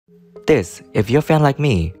This, if you're a fan like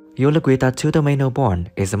me, you'll agree that To the Manor Born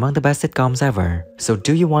is among the best sitcoms ever. So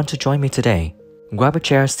do you want to join me today? Grab a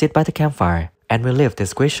chair, sit by the campfire, and relive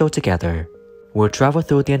this great show together. We'll travel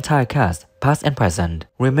through the entire cast, past and present,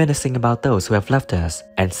 reminiscing about those who have left us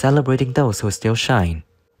and celebrating those who still shine.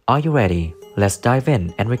 Are you ready? Let's dive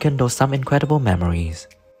in and rekindle some incredible memories.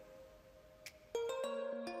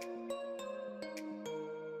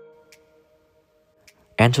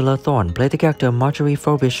 Angela Thorne played the character Marjorie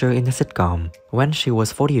Frobisher in the sitcom when she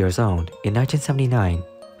was 40 years old in 1979.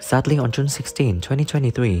 Sadly, on June 16,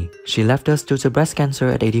 2023, she left us due to breast cancer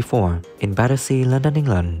at 84 in Battersea, London,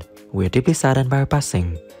 England. We're deeply saddened by her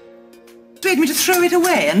passing. Persuade me to throw it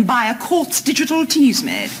away and buy a quartz digital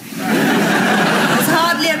teasmade. There's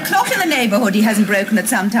hardly a clock in the neighbourhood he hasn't broken at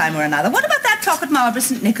some time or another. What about that clock at Marlborough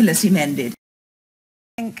St Nicholas he mended?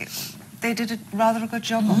 I think they did rather a good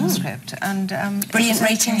job on the script. And brilliant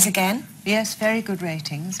ratings again? Yes, very good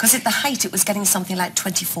ratings. Because at the height it was getting something like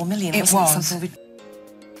 24 million, it was.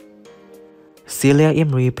 Celia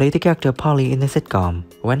Imrie played the character Polly in the sitcom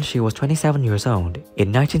when she was 27 years old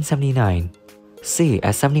in 1979. See,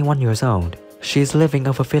 at 71 years old, she is living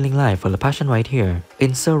a fulfilling life full of passion right here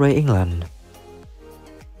in Surrey, England.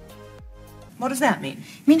 What does that mean?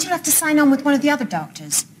 It means you'll have to sign on with one of the other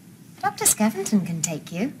doctors. Dr. Skeffington can take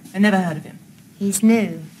you. I never heard of him. He's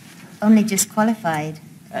new. Only just qualified.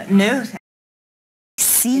 No.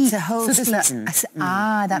 See, it's a whole season.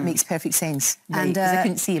 That makes perfect sense. Right, and I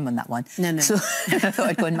couldn't see him on that one. No. So I thought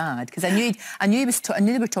I'd gone mad because I knew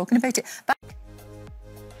they were talking about it. But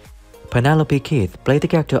Penelope Keith played the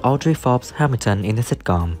character Audrey Forbes Hamilton in the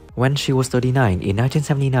sitcom when she was 39 in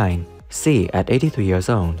 1979. See, at 83 years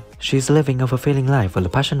old, she's living a fulfilling life full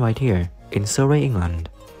of passion right here in Surrey, England.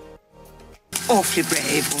 Awfully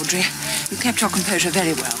brave, Audrey. You kept your composure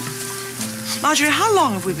very well. Marjorie, how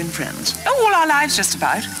long have we been friends? Oh, all our lives, just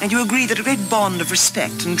about. And you agree that a great bond of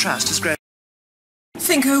respect and trust has grown.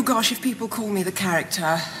 Think, oh gosh, if people call me the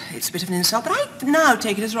character, it's a bit of an insult, but I now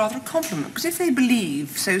take it as rather a compliment, because if they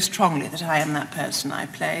believe so strongly that I am that person I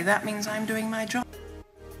play, that means I'm doing my job.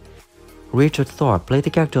 Richard Thorpe played the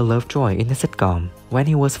character Lovejoy in the sitcom when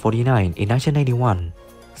he was 49 in 1981.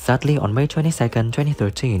 Sadly, on May 22,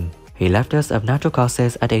 2013, he left us of natural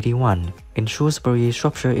causes at 81 in Shrewsbury,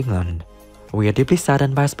 Shropshire, England. We are deeply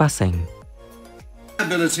saddened by his passing. The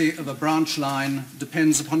ability of a branch line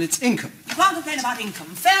depends upon its income. You can't complain about income.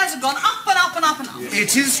 Fares have gone up and up and up and up.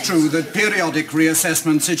 It is true that periodic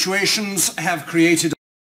reassessment situations have created...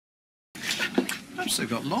 Perhaps they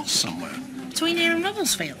got lost somewhere. Between here and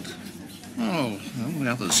Rubblesfield. Oh, well, the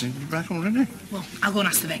others seem to be back already. Well, I'll go and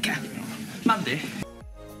ask the vicar. Monday.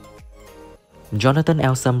 Jonathan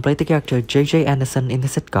Elsom played the character J.J. Anderson in the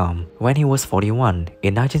sitcom when he was 41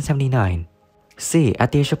 in 1979. See,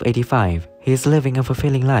 at the age of 85, he is living a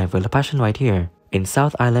fulfilling life with a passion right here in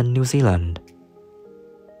South Island, New Zealand.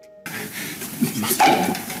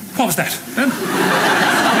 What was that? Don't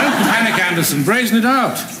panic, Anderson. Brazen it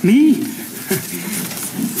out. Me?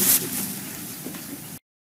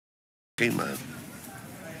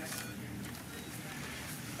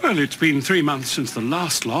 Well, it's been 3 months since the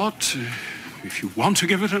last lot. If you want to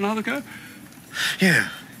give it another go. Yeah.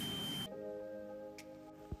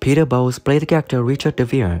 Peter Bowles played the character Richard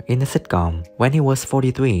DeVere in the sitcom when he was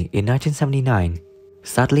 43 in 1979.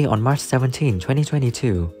 Sadly, on March 17,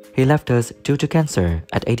 2022, he left us due to cancer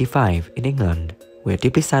at 85 in England. We're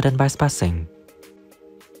deeply saddened by his passing.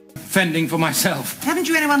 Fending for myself. Haven't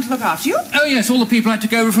you anyone to look after you? Oh, yes, all the people I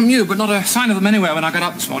took over from you, but not a sign of them anywhere when I got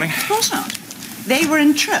up this morning. Of course not. They were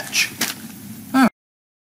in church. Oh.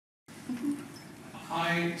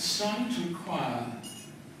 I started to acquire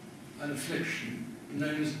an affliction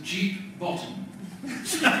known as Jeep Bottom.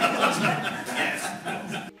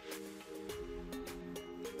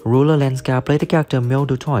 Rula Lenska played the character Mel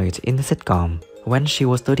Dutoit in the sitcom when she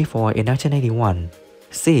was 34 in 1981.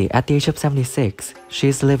 See, at the age of 76, she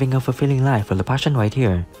is living a fulfilling life with a passion right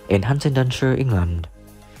here in Huntingdonshire, England.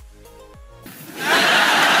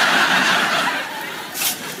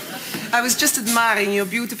 I was just admiring your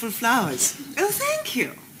beautiful flowers. Oh, thank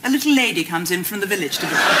you. A little lady comes in from the village to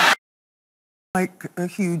do it. Like a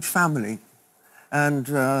huge family, and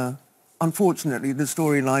unfortunately the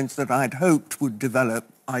storylines that I'd hoped would develop,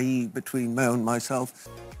 i.e. between Mo and myself.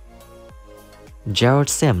 Gerald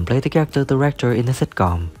Sim played the character the Rector in the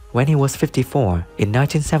sitcom when he was 54 in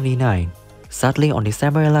 1979. Sadly, on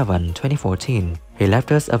December 11, 2014, he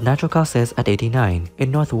left us of natural causes at 89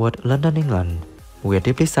 in Northwood, London, England. We are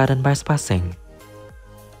deeply saddened by his passing.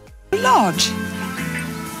 Lodge.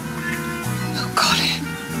 Oh, golly.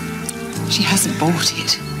 She hasn't bought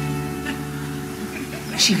it.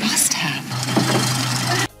 She must have.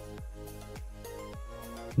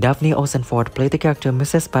 Daphne Osenford played the character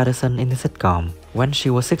Mrs. Patterson in the sitcom when she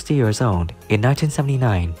was 60 years old in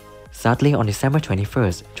 1979. Sadly, on December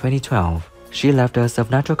 21st, 2012, she left us of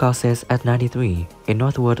natural causes at 93 in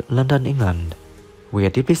Northwood, London, England. We are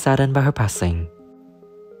deeply saddened by her passing.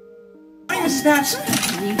 Hi, Mrs. Patterson.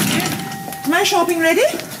 Is my shopping ready?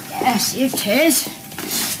 Yes, it is.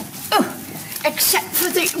 Oh, except for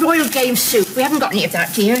the Royal Game soup. We haven't got any of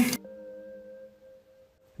that, dear.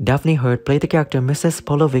 Daphne Hurd played the character Mrs.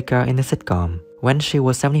 Polovica in the sitcom when she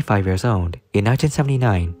was 75 years old in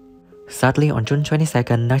 1979. Sadly, on June 22,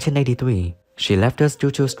 1983, she left us due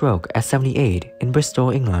to a stroke at 78 in Bristol,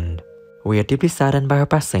 England. We are deeply saddened by her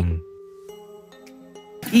passing.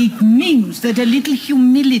 It means that a little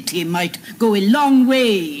humility might go a long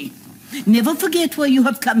way. Never forget where you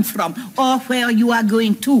have come from or where you are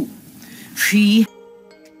going to.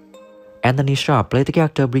 Anthony Sharp played the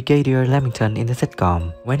character Brigadier Lamington in the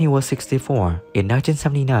sitcom when he was 64 in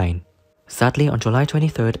 1979. Sadly, on July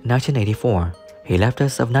 23, 1984, he left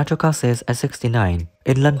us of natural causes at 69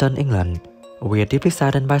 in London, England. We are deeply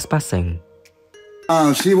saddened by his passing.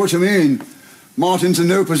 I see what you mean. Martin's in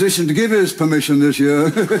no position to give his permission this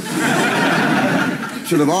year.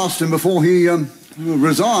 Should have asked him before he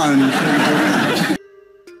resigned.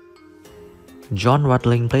 John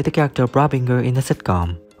Rutling played the character Brabinger in the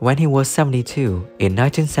sitcom when he was 72 in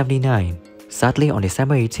 1979. Sadly, on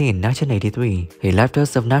December 18, 1983, he left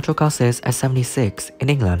us of natural causes at 76 in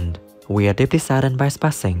England. We are deeply saddened by his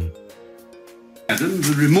passing. Madam,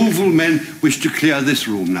 the removal men wish to clear this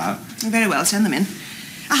room now. Very well, send them in.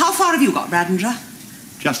 How far have you got, Bradinger?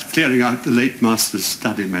 Just clearing out the late master's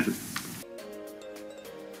study, madam.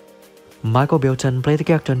 Michael Bilton played the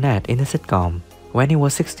character Ned in the sitcom when he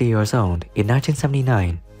was 60 years old in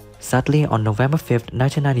 1979. Sadly, on November 5,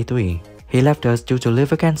 1993, he left us due to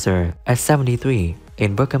liver cancer at 73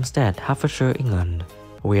 in Berkhamsted, Hertfordshire, England.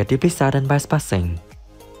 We are deeply saddened by his passing.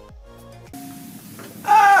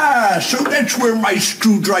 Ah, so that's where my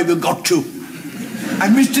screwdriver got to. I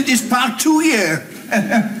missed it this past 2 years.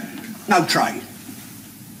 Now try.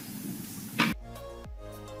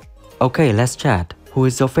 Okay, let's chat. Who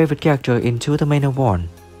is your favorite character in To the Manor Born?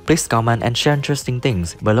 Please comment and share interesting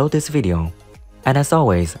things below this video. And as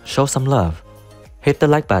always, show some love. Hit the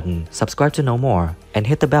like button, subscribe to know more, and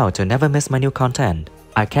hit the bell to never miss my new content.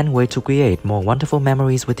 I can't wait to create more wonderful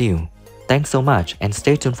memories with you. Thanks so much and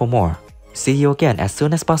stay tuned for more. See you again as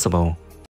soon as possible.